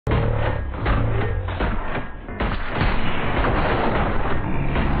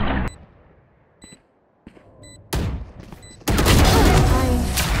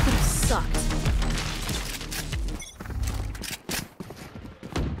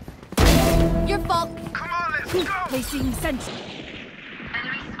Your fault. Come on, let's go! Placing sentry.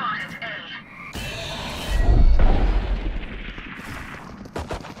 Enemy spotted A.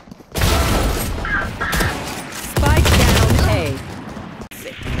 Spike down A.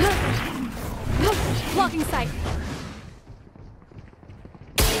 Blocking sight.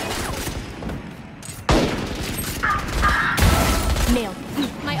 Nailed.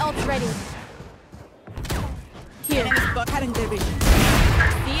 My ult's ready. Here. Cutting their vision.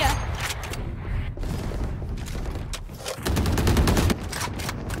 See ya.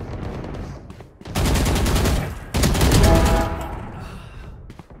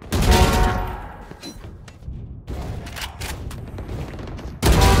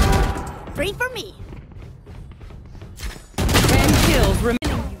 Free for me. 10 kills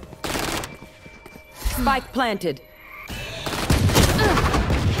remaining. Spike planted.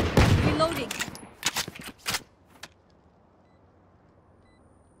 Reloading.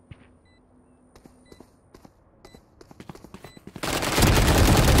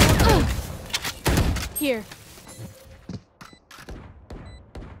 Here.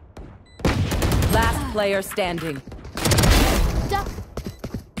 Last player standing. Duck.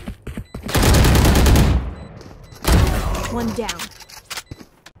 One down.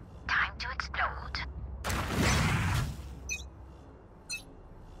 Time to explode.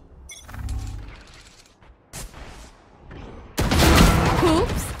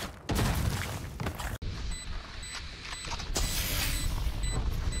 Oops.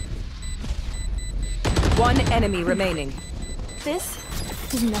 One enemy remaining. This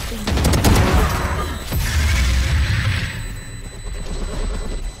is nothing.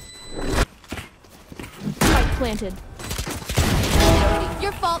 Spike planted.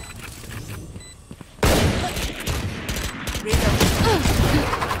 Your fault.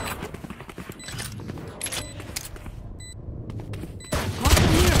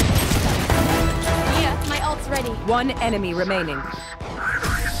 Yeah, my ult's ready. One enemy remaining.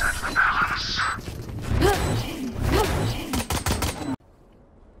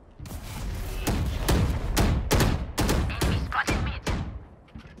 Enemy spotted mid.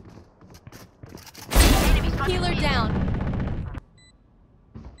 Healer down.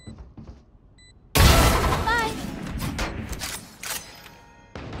 Bye.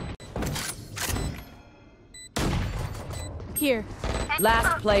 Here.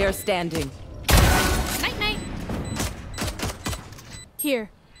 Last player standing. Night night. Here.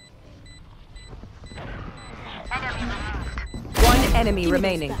 Enemy removed. One enemy Give me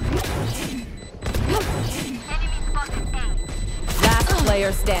remaining. this Enemy spotted A. Last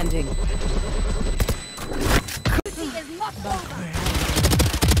player standing.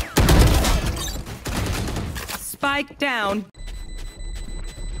 Spike down.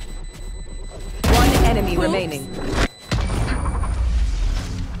 One enemy Oops. remaining.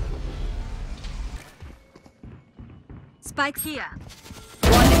 Spike here.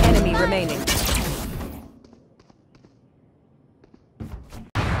 One enemy remaining.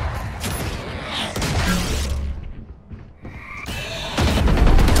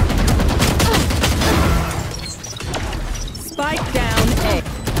 Spike down A.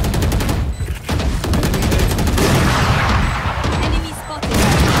 Enemy spotted.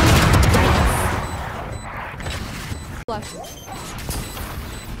 Flush.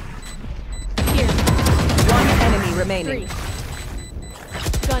 Here. One enemy remaining. 3.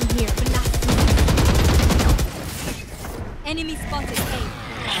 Gun here, but not. Enemy spotted. A.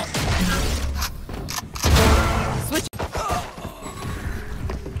 Switch.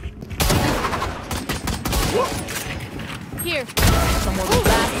 Here.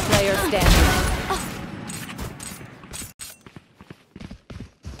 Last player standing.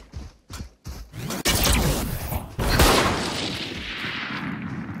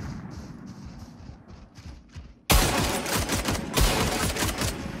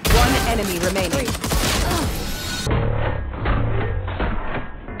 One enemy remaining.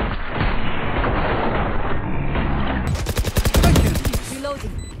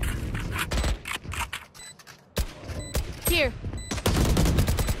 Reloading. Here.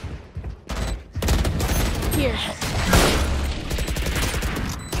 Here.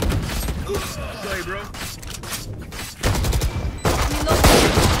 Play, bro. Reloading.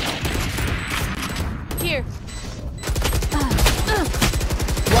 Here.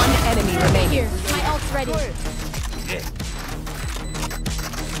 One enemy remaining. Here. My ult's ready.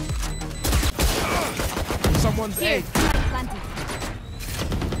 Someone's Here. A. Planted.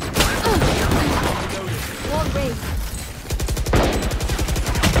 Wall raised.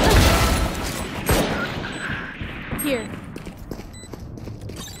 Here.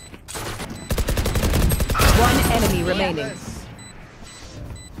 One enemy remaining.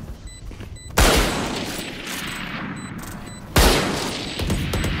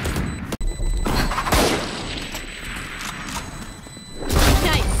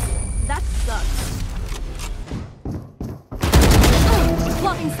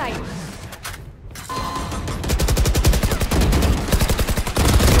 Blocking sight.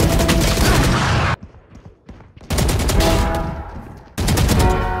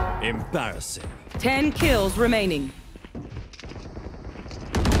 Embarrassing. 10 kills remaining.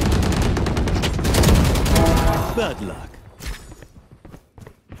 Bad luck.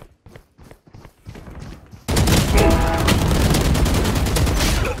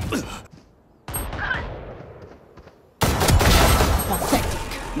 Pathetic.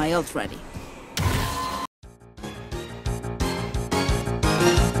 My ult's ready.